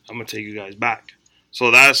like, "I'm gonna take you guys back."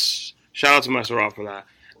 So that's shout out to Master Rob for that.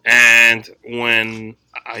 And when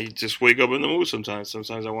I just wake up in the mood, sometimes I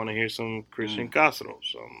want to hear some Christian Castro,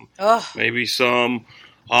 maybe some.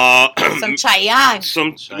 Some Chayanne.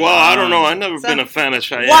 Well, I don't know. I've never been a fan of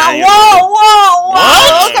Chayanne. Whoa!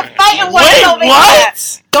 Those are fighting words over here.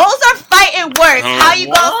 Those are fighting words. How you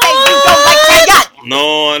gonna say you don't like Chayanne?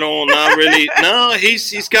 No, I don't. Not really. No,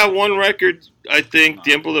 he's got one record. I think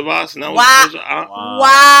Tiempo de Vals. And that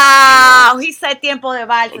wow. He said Tiempo de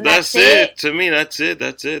Vals. And that's it. To me, that's it.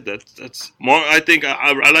 That's more. I think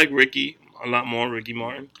I like Ricky a lot more. Ricky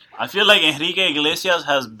Martin. I feel like Enrique Iglesias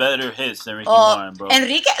has better hits than Ricky Martin, bro.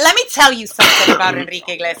 Enrique, let me tell you something about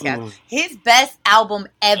Enrique Iglesias. His best album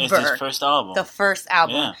ever. It's his first album. The first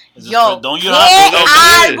album. Yeah. Yo, don't you have to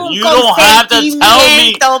tell me. You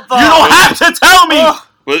don't have to tell me.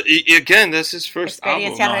 Well, again, that's his first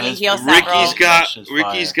album.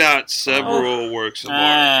 Ricky's got several works of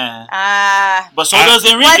art. But so does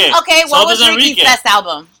Enrique. What was Ricky's best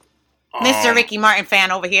album? Mr. Ricky Martin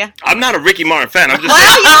fan over here. I'm not a Ricky Martin fan. I'm just saying.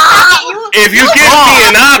 If you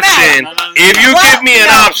give me an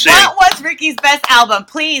option, what was Ricky's best album?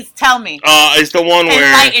 Please tell me. It's the one where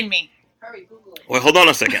enlighten me. Hurry, Google it. Wait, hold on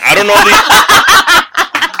a second. I don't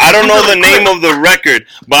know the name of the record,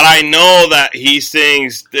 but I know that he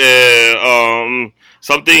sings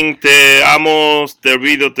something Te amo, te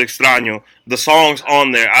olvido, te extraño. The song's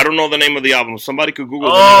on there. I don't know the name of the album. Somebody could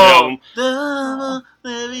Google the name of the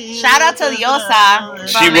album. Shout out to Diosa.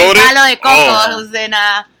 She from wrote El it? Palo de Coco, Oh. who's in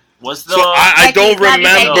What's the? So I don't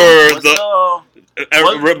remember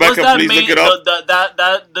Rebecca, please look it up.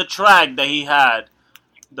 The track that he had.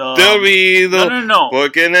 Te olvido. No.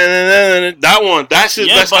 That one. That's his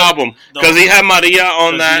best album. Because he had Maria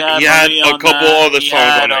on that. He had a couple other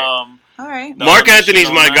songs on there. All right. Mark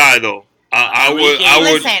Anthony's my guy, though. I would.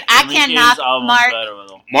 Listen, I cannot Mark.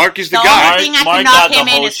 Mark is the The guy. only thing I Mark can got knock him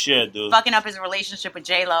the in whole is shit, dude. fucking up his relationship with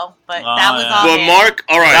J-Lo, but that was all But him. Mark,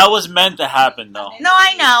 all right. That was meant to happen, though. No,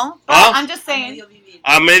 I know. But Huh? I'm just saying.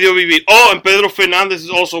 Medio Vivir. Oh, and Pedro Fernandez is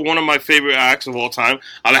also one of my favorite acts of all time.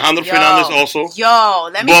 Alejandro Fernandez also.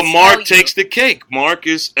 Let me But Mark tell takes the cake. Mark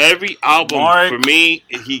is every album for me.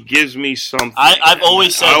 He gives me something. I've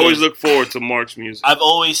always said I always look forward to Mark's music. I've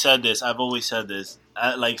always said this.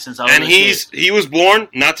 Like since I was and a kid. he was born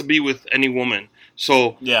not to be with any woman.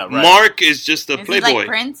 So yeah, right. Mark is just a Is playboy. he like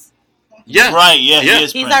Prince? Yeah, right. Yeah, he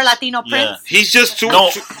is. He's Prince. our Latino Prince. Yeah. He's just too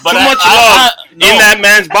but much love in that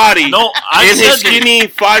man's body. No, in his skinny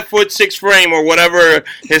 5'6" frame or whatever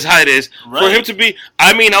his height is. Right. For him to be,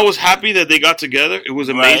 I mean, I was happy that they got together. It was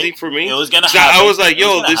amazing for me. It was gonna happen. I was like,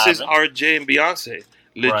 yo, this is RJ and Beyonce.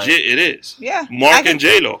 Legit, it is. Yeah. Mark and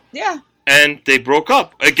J-Lo. Yeah. And they broke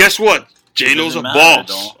up. And guess what? J-Lo's a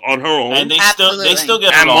boss on her own. And they still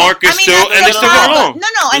get along. And Mark is still get along.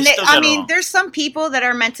 No. There's some people that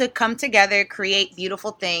are meant to come together, create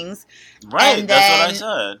beautiful things. Right, and that's then,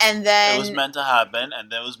 what I said. And then it was meant to happen,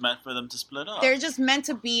 and it was meant for them to split up. They're just meant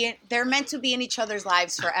to be. They're meant to be in each other's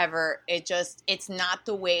lives forever. It's not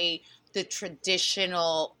the way the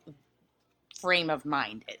traditional frame of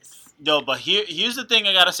mind is. Yo, but here's the thing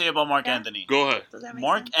I gotta say about Mark Anthony. Go ahead.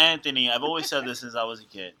 Mark Anthony. I've always said this since I was a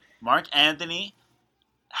kid. Mark Anthony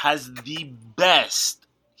has the best.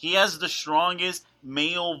 He has the strongest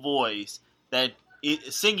male voice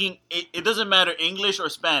singing. It doesn't matter English or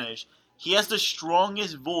Spanish. He has the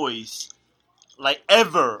strongest voice like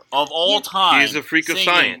ever of all time. He's a freak of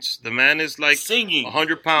science. The man is like singing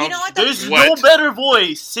 100 pounds. You know what? There's no better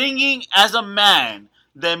voice singing as a man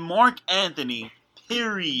than Mark Anthony.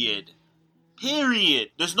 Period.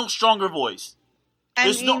 There's no stronger voice. I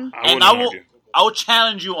will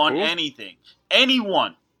challenge you on anything.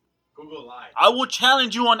 Anyone. Google Live. I will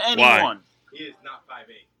challenge you on anyone. Why? He is not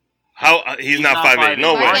 5'8". How? He's not 5'8".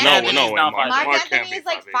 No way. No way. Mark Anthony is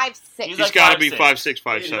like 5'6". He's got to be 5'6",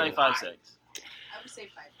 5'7". He's like 5'6". I would say 5'3".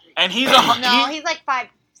 And he's he's like 5'6".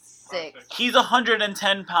 He's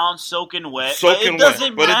 110 pounds soaking wet. But it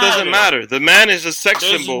doesn't matter. The man is a sex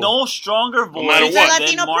symbol. There's no stronger voice. No matter He's what. a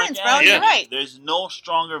Latino Prince, bro. You're right. There's no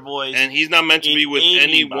stronger voice. And he's not meant to be with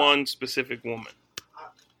any one specific woman.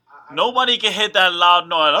 Nobody can hit that loud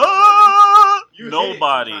noise. Ah!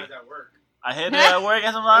 Nobody. I hit it at work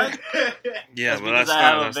sometimes. Yeah, but because I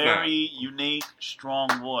have a very unique, strong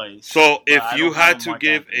voice. So if you had to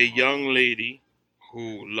give a young lady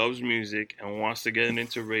who loves music and wants to get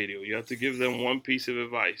into radio, you have to give them one piece of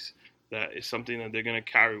advice that is something that they're going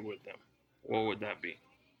to carry with them. What would that be?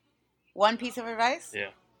 One piece of advice?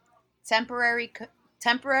 Yeah.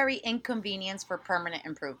 Temporary inconvenience for permanent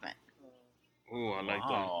improvement. Ooh, I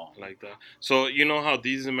like that. So you know how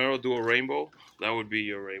Deez and Mero do a rainbow? That would be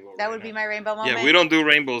your rainbow. That would be my rainbow moment. Yeah, we don't do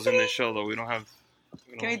rainbows in this show though. We don't have.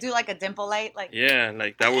 Can we do like a dimple light? Yeah,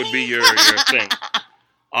 like that would be your thing.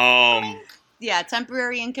 Yeah,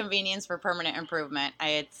 temporary inconvenience for permanent improvement.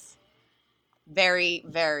 It's very,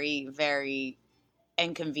 very, very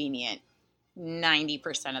inconvenient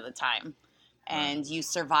 90% of the time. And you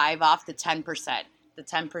survive off the 10%. The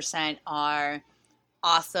 10% are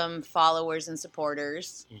awesome followers and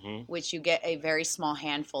supporters, which you get a very small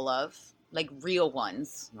handful of, like real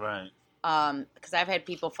ones. Right. Because I've had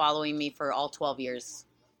people following me for all 12 years,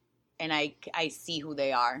 and I see who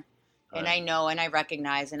they are. Right. And I know and I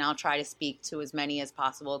recognize, and I'll try to speak to as many as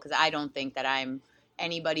possible, because I don't think that I'm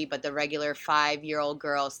anybody but the regular 5-year-old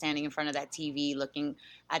girl standing in front of that TV, looking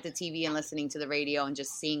at the TV and listening to the radio and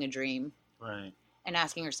just seeing a dream. Right. And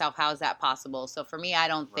asking herself, how is that possible? So for me, I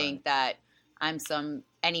don't think that I'm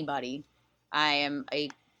anybody. I am a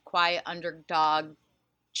quiet underdog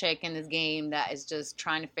chick in this game that is just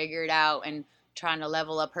trying to figure it out and trying to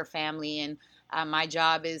level up her family. And my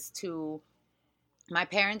job is my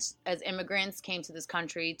parents as immigrants came to this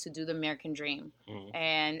country to do the American dream.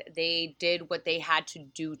 And they did what they had to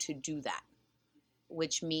do that,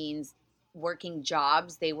 which means working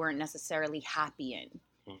jobs they weren't necessarily happy in.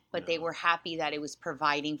 But they were happy that it was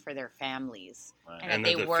providing for their families. Right. And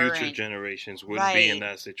that the future generations would be in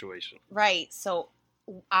that situation. Right. So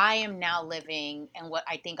I am now living, and what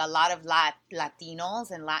I think a lot of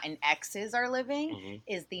Latinos and Latinxs are living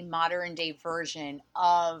is the modern day version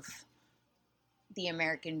of the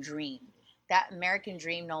American dream. That American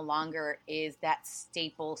dream no longer is that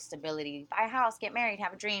staple stability. Buy a house, get married,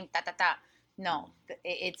 have a dream, No,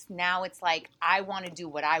 it's like, I want to do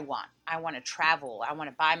what I want. I want to travel. I want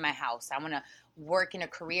to buy my house. I want to work in a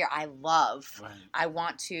career I love. Right. I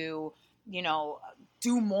want to,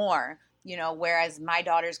 do more. Whereas my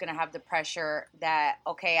daughter's going to have the pressure that,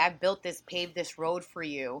 okay, I've paved this road for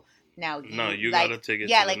you. Now, you got to take it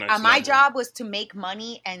to the next level. My job was to make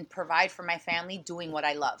money and provide for my family doing what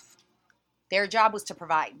I love. Their job was to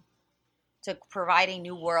provide a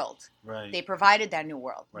new world. Right. They provided that new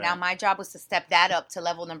world. Right. Now my job was to step that up to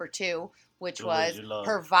level number 2, which was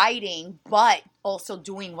providing, but also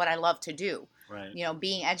doing what I love to do. Right.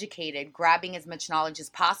 Being educated, grabbing as much knowledge as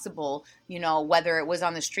possible, whether it was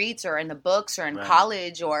on the streets or in the books or in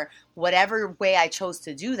college or whatever way I chose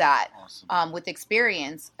to do that. Awesome. With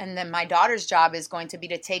experience. And then my daughter's job is going to be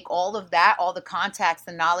to take all of that, all the contacts,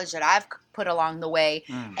 the knowledge that I've put along the way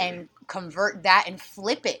and convert that and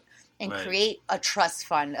flip it. And create a trust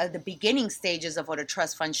fund, the beginning stages of what a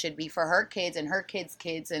trust fund should be for her kids and her kids'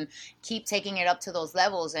 kids, and keep taking it up to those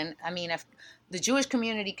levels. And I mean, if the Jewish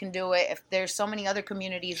community can do it, if there's so many other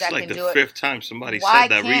communities that can do it. It's like the 5th time somebody said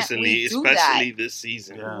that recently, especially this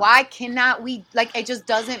season. Yeah. Why cannot we? Like, it just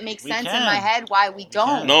doesn't make sense in my head why we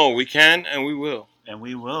don't. No, we can and we will. And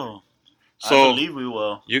we will. So, I believe we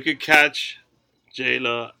will. You could catch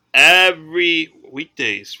Jaylah every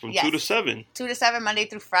weekdays from 2 to 7. 2 to 7, Monday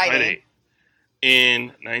through Friday.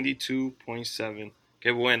 In 92.7.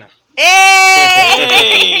 Que buena. Hey!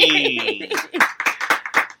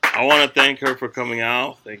 I want to thank her for coming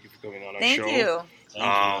out. Thank you for coming on our show. Thank you.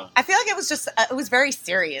 I feel like it was very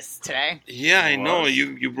serious today. Yeah, I know.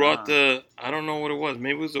 You brought I don't know what it was.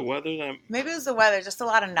 Maybe it was the weather. Maybe it was the weather. Just a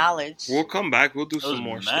lot of knowledge. We'll come back. We'll do some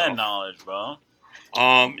more stuff. Mad knowledge, bro.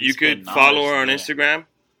 You could follow her on Instagram.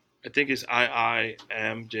 I think it's I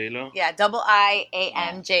am Jaylah. Yeah,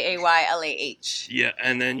 IAMJAYLAH. Yeah,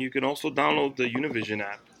 and then you can also download the Univision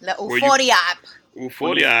app. The Euphoria app.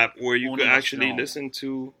 Euphoria app, where you could actually listen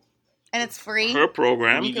to. And it's free. Her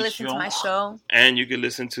program. You can listen to my show. And you can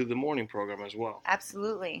listen to the morning program as well.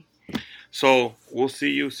 Absolutely. So, we'll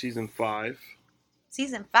see you season 5.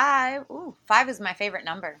 Season 5? Ooh, 5 is my favorite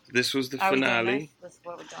number. This was the finale. This is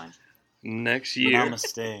what we're doing. Next year.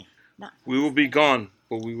 Namaste. We will be gone,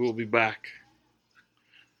 but we will be back.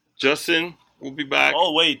 Justin will be back.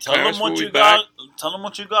 Oh wait, tell them what you got. Tell them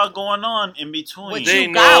what you got going on in between. They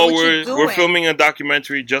know we're filming a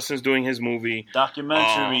documentary. Justin's doing his movie.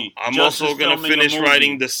 Documentary. I'm also gonna finish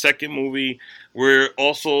writing the second movie. We're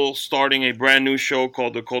also starting a brand new show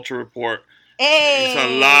called The Culture Report. Hey. It's a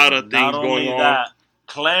lot of things going on. That,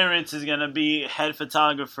 Clarence is gonna be head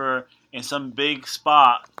photographer in some big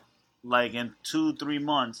spot, like in 2-3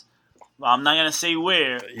 months. I'm not going to say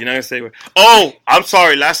where. You're not going to say where. Oh, I'm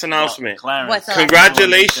sorry. Last announcement. Clarence.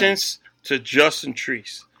 Congratulations to Justin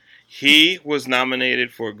Treese. He was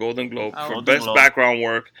nominated for a Golden Globe for Best Background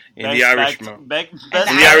Work in The Irishman. The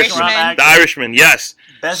Irishman, yes.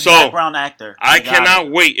 Best Background Actor. I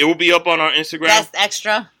cannot wait. It will be up on our Instagram. Best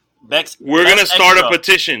Extra. We're going to start a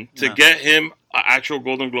petition to get him an actual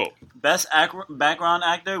Golden Globe. Best Background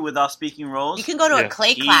Actor without speaking roles. You can go to a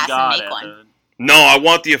clay class and make one. Dude. No, I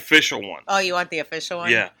want the official one. Oh, you want the official one?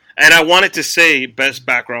 Yeah. And I want it to say Best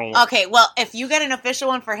Background Work. Okay, well, if you get an official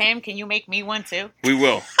one for him, can you make me one too? We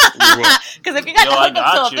will. Because if you got the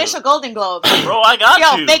hookup to official Golden Globes. Bro, I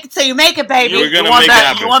got you. Fake it till you make it, baby. We're going to make it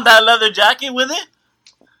happen. You want that leather jacket with it?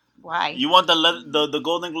 Why? You want the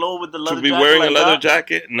Golden Globe with the leather jacket? To be wearing a leather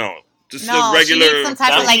jacket? No. Just a regular. She needs some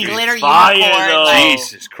type of glitter unicorn.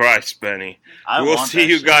 Jesus Christ, Benny. We'll see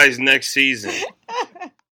you guys next season.